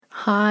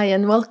Hi,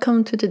 and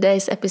welcome to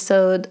today's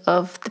episode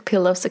of The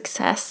Pill of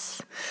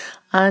Success.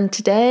 And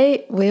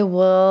today we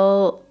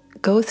will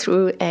go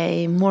through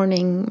a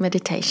morning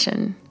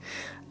meditation.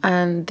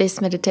 And this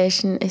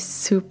meditation is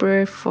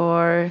super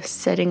for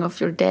setting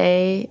off your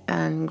day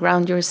and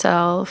ground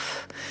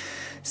yourself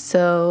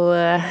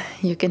so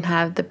you can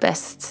have the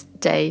best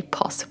day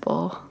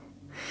possible.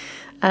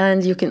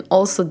 And you can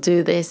also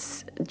do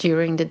this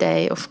during the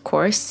day, of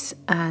course,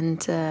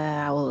 and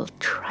I will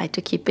try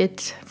to keep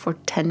it for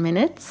 10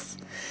 minutes.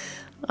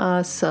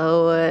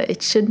 So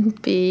it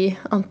shouldn't be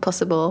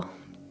impossible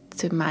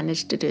to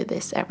manage to do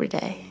this every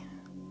day.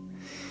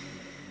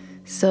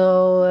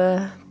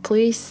 So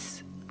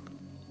please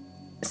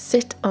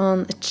sit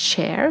on a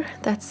chair.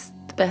 That's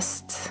the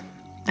best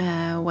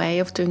way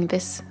of doing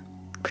this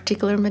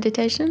particular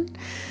meditation.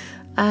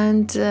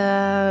 And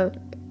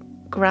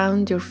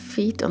ground your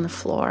feet on the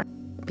floor.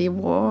 Be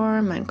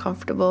warm and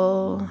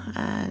comfortable,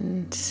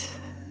 and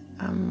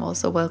I'm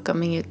also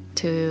welcoming you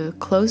to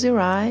close your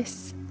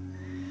eyes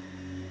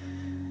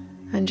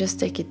and just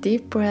take a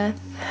deep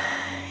breath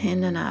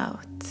in and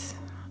out.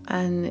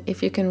 And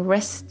if you can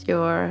rest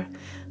your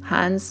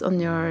hands on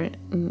your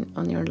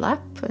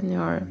lap and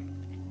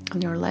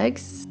on your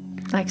legs,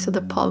 like so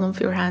the palm of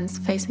your hands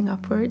facing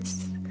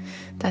upwards,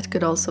 that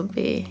could also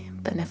be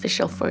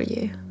beneficial for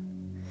you.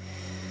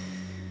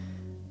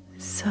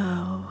 So,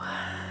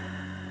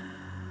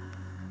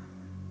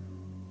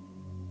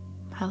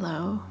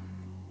 hello.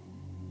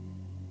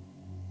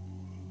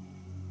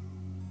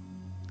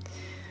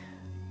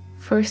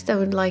 First, I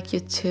would like you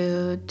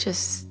to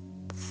just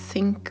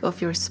think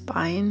of your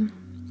spine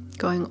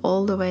going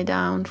all the way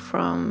down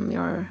from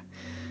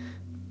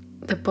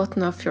the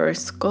bottom of your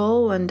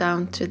skull and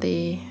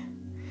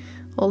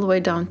all the way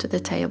down to the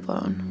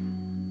tailbone.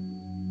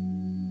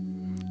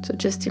 So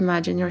just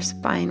imagine your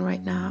spine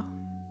right now.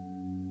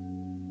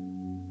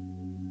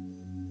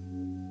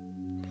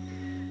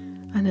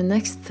 And the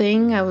next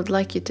thing I would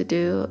like you to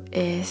do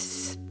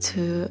is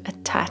to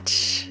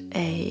attach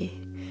a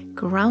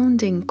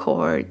grounding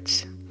cord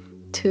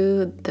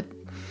to the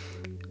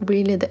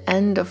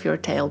end of your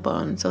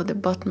tailbone, so the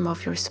bottom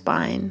of your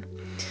spine.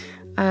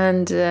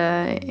 And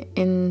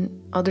in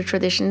other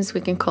traditions, we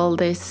can call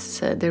this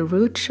the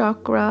root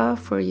chakra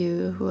for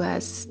you who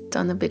has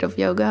done a bit of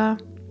yoga.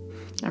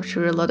 I'm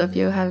sure a lot of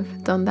you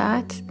have done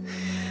that.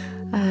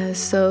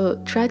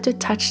 So try to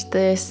touch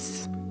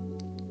this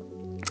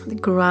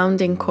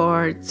grounding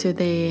cord to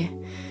the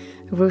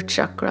root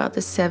chakra,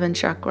 the seventh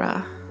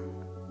chakra.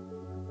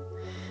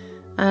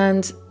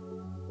 And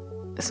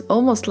it's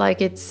almost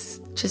like it's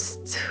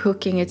just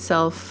hooking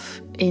itself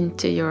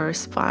into your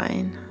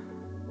spine.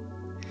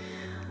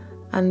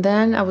 And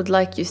then I would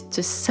like you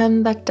to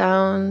send that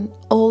down,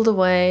 all the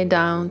way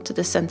down to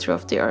the center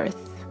of the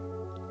earth.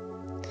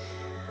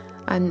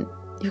 And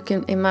you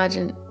can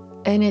imagine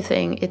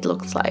anything it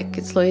looks like.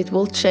 It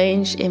will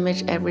change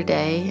image every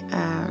day.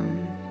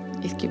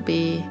 It could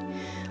be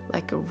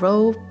like a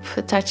rope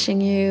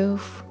attaching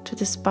you to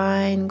the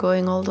spine,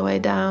 going all the way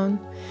down.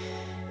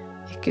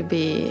 It could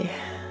be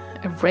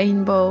a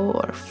rainbow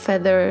or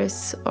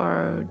feathers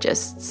or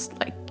just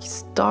like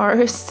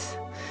stars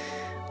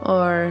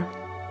or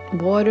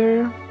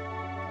water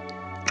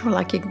or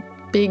like a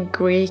big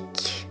Greek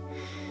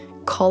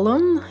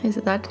column, is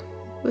that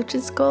which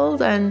is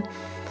called,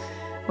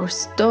 or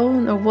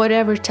stone or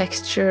whatever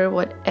texture,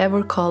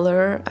 whatever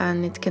color,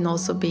 and it can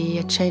also be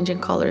a changing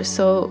color.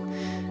 So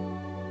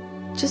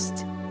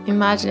just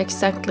imagine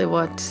exactly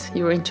what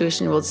your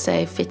intuition will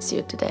say fits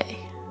you today.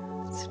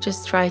 So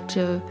just try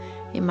to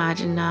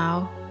imagine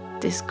now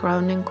this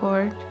grounding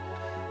cord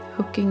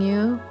hooking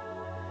you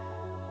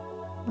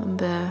on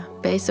the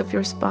base of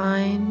your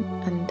spine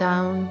and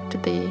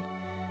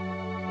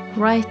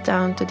right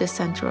down to the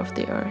center of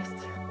the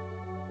earth.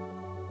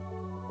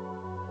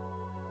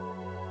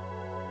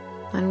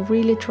 And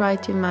really try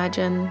to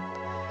imagine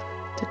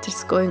that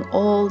it's going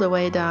all the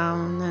way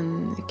down,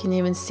 and you can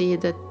even see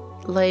the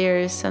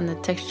layers and the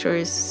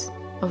textures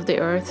of the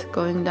earth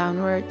going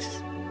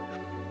downwards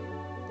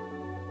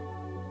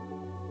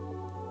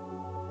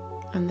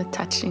and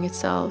attaching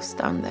itself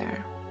down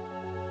there.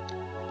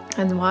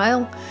 And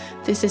while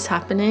this is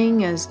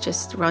happening, as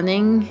just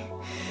running,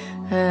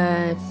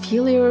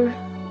 feel your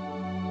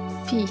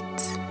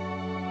feet.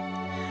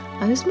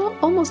 And it's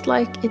almost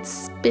like it's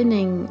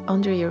spinning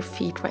under your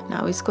feet right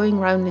now. It's going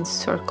round in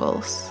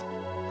circles.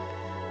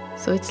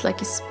 So it's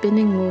like a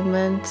spinning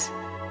movement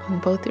on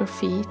both your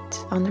feet,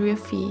 under your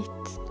feet,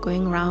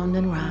 going round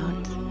and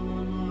round.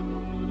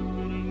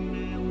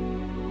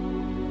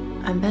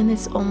 And then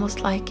it's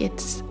almost like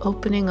it's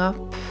opening up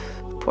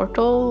a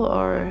portal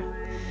or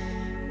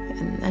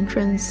an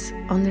entrance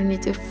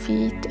underneath your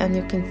feet, and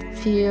you can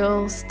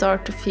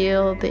start to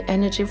feel the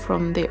energy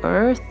from the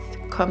earth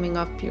coming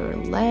up your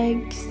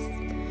legs,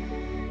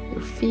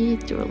 your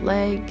feet, your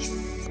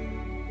legs.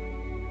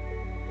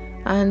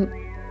 And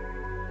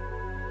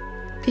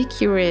be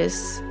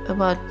curious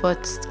about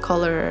what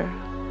color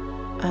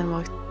and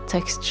what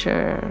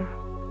texture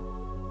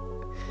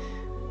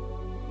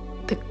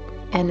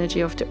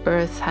energy of the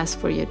earth has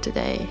for you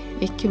today.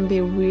 It can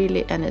be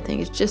really anything.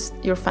 It's just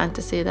your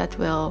fantasy that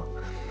will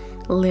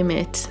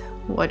limit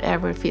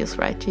whatever feels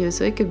right to you.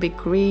 So it could be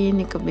green,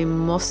 it could be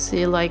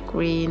mossy like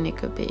green, it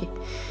could be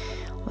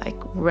like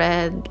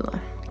red,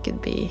 it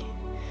could be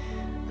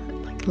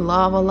like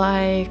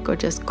lava-like, or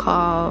just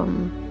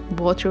calm,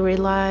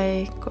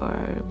 watery-like,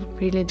 or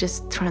really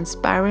just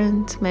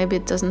transparent. Maybe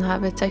it doesn't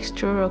have a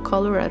texture or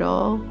color at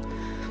all.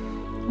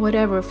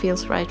 Whatever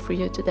feels right for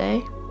you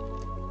today.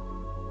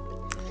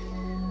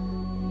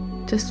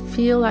 Just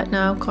feel that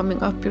now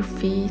coming up your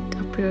feet,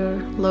 up your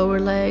lower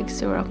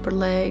legs, your upper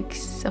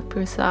legs, up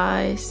your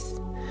thighs,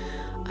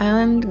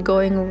 and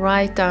going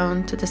right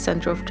down to the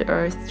center of the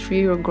earth through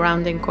your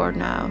grounding cord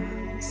now.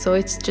 So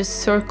it's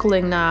just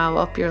circling now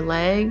up your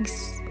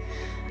legs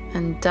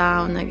and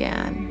down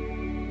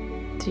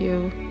again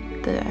to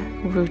the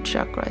root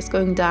chakra. It's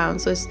going down.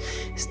 So it's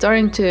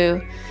starting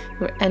to,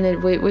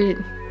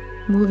 we're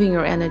moving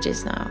your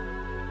energies now.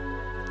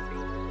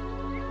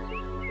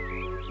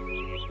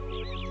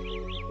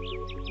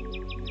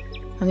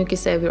 And you can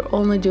say we're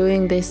only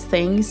doing these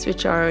things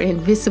which are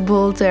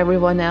invisible to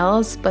everyone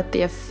else, but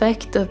the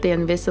effect of the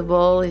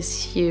invisible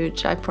is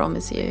huge, I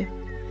promise you.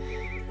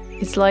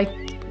 It's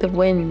like the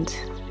wind,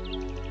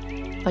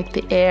 like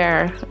the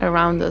air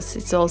around us.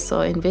 It's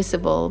also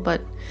invisible, but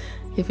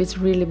if it's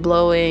really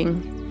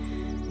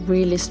blowing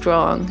really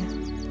strong,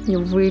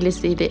 you really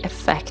see the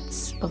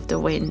effects of the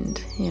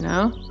wind, you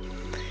know?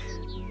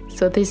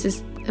 So this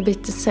is a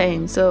bit the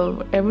same.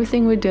 So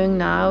everything we're doing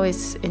now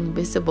is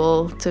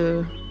invisible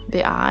to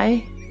the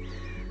eye,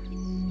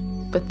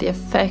 but the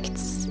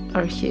effects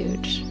are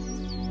huge.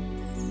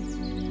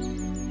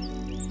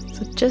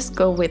 So just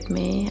go with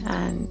me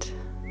and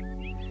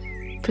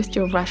put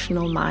your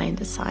rational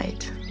mind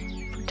aside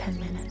for 10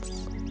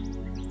 minutes.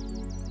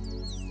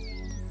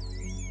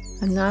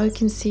 And now you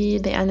can see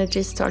the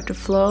energy start to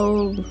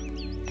flow,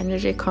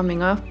 energy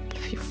coming up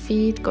your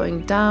feet,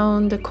 going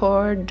down the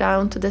cord,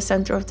 down to the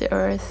center of the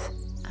earth,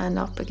 and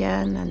up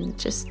again, and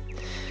just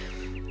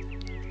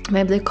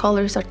maybe the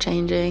colors are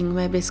changing,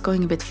 maybe it's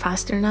going a bit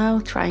faster now,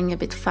 trying a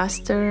bit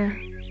faster,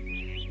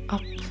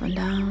 up and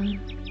down,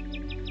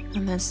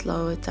 and then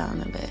slow it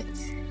down a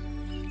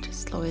bit.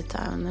 Just slow it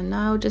down, and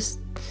now just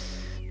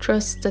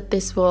trust that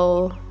this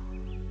will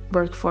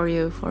work for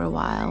you for a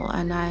while.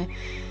 And I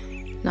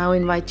now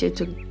invite you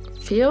to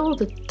feel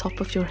the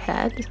top of your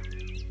head,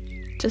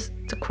 just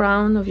the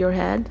crown of your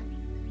head,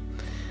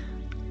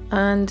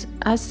 and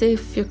as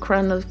if your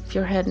crown of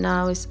your head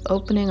now is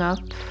opening up.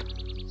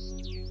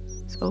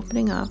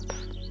 Opening up,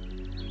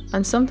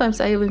 and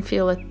sometimes I even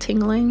feel a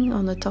tingling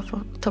on the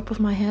top of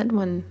my head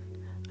when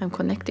I'm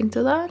connecting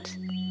to that.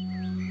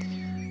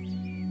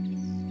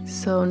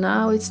 So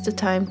now it's the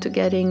time to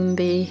getting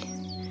the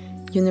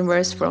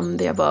universe from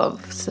the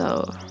above.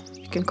 So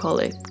you can call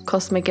it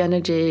cosmic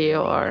energy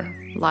or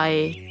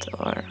light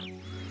or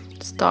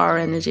star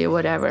energy,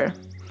 whatever.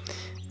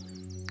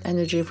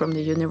 Energy from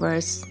the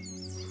universe.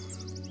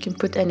 You can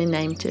put any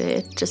name to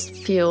it. Just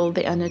feel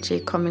the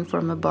energy coming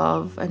from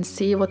above and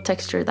see what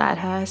texture that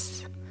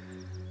has.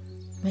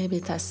 Maybe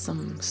it has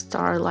some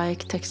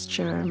star-like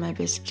texture.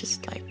 Maybe it's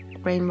just like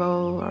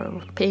rainbow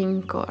or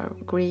pink or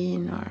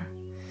green or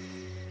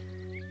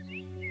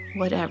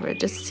whatever.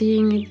 Just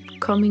seeing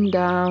it coming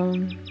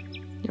down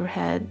your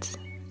head,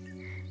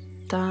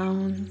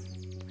 down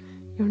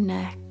your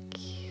neck,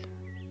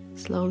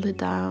 slowly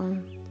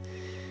down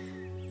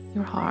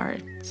your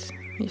heart,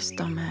 your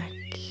stomach,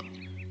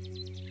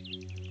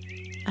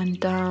 and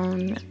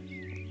down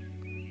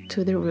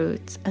to the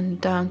roots and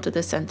down to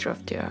the center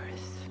of the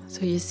earth.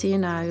 So you see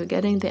now you're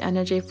getting the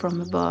energy from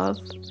above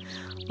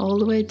all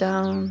the way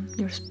down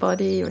your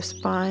body, your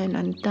spine,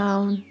 and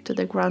down to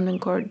the grounding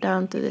cord,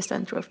 down to the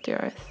center of the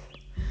earth.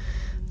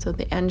 So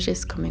the energy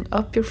is coming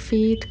up your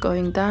feet,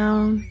 going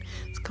down.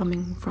 It's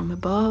coming from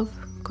above,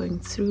 going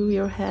through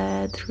your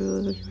head,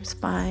 through your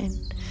spine.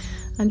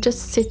 And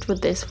just sit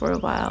with this for a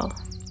while.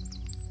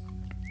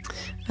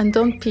 And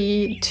don't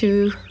be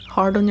too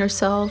hard on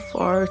yourself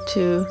or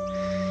too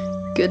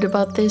good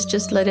about this.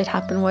 Just let it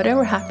happen.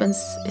 Whatever happens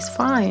is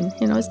fine.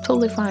 You know, it's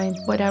totally fine.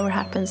 Whatever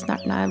happens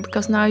not now,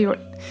 because now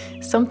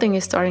something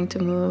is starting to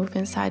move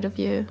inside of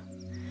you.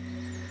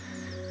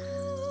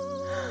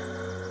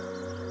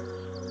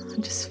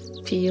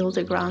 Just feel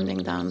the grounding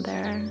down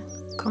there,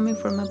 coming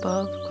from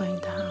above, going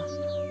down.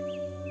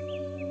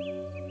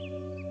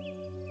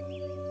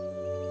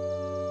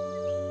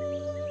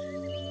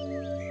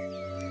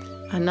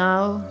 And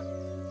now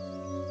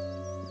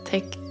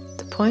take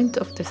the point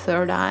of the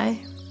third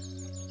eye,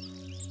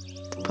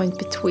 the point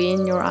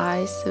between your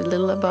eyes, a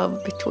little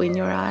above between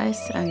your eyes,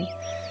 and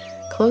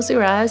close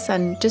your eyes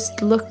and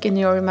just look in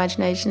your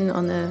imagination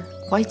on a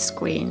white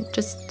screen.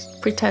 Just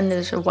pretend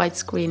there's a white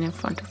screen in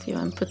front of you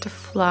and put a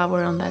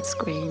flower on that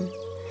screen.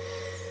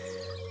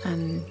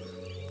 And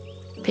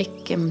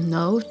pick a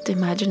note,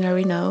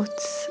 imaginary note,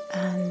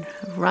 and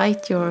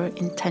write your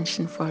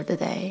intention for the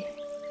day.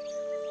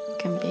 It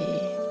can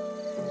be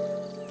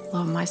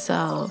love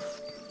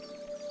myself,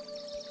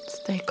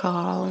 stay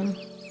calm,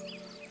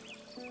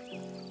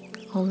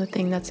 only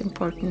thing that's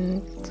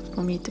important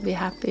for me to be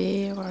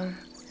happy, or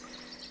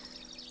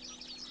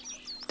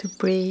to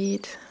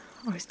breathe?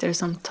 Or is there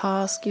some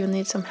task you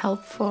need some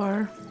help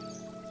for?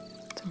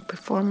 Some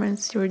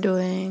performance you're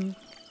doing?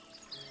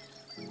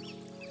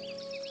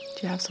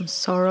 Do you have some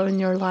sorrow in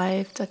your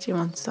life that you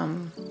want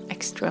some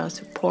extra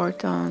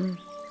support on?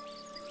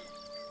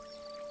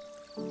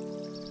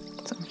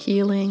 Some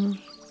healing?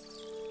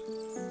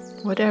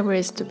 Whatever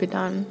is to be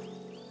done.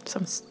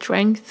 Some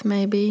strength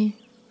maybe.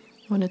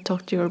 You want to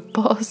talk to your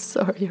boss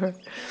or your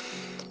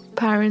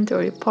parent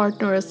or your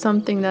partner or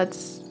something that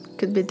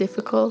could be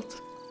difficult.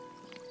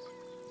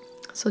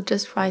 So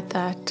just write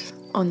that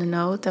on a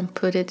note and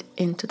put it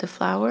into the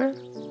flower.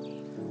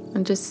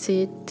 And just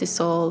see it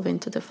dissolve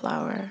into the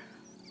flower.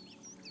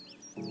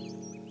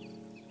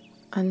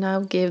 And now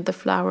give the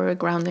flower a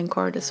grounding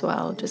cord as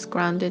well. Just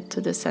ground it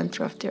to the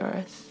center of the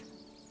earth.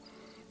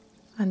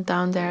 And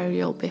down there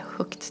you'll be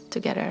hooked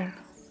together.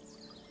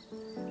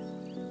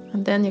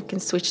 And then you can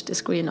switch the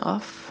screen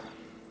off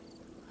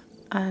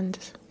and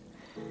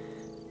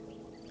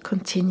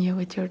continue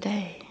with your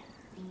day.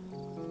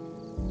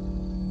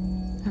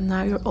 And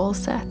now you're all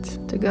set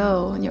to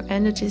go, and your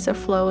energies are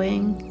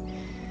flowing.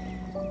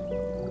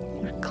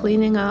 You're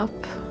cleaning up.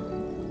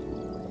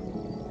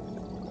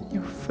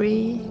 You're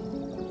free.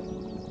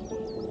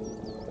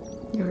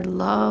 You're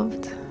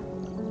loved.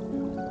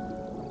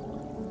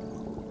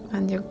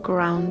 And you're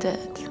grounded.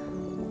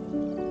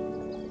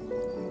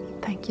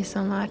 Thank you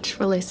so much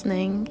for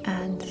listening,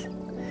 and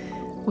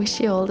wish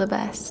you all the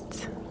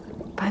best.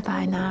 Bye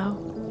bye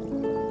now.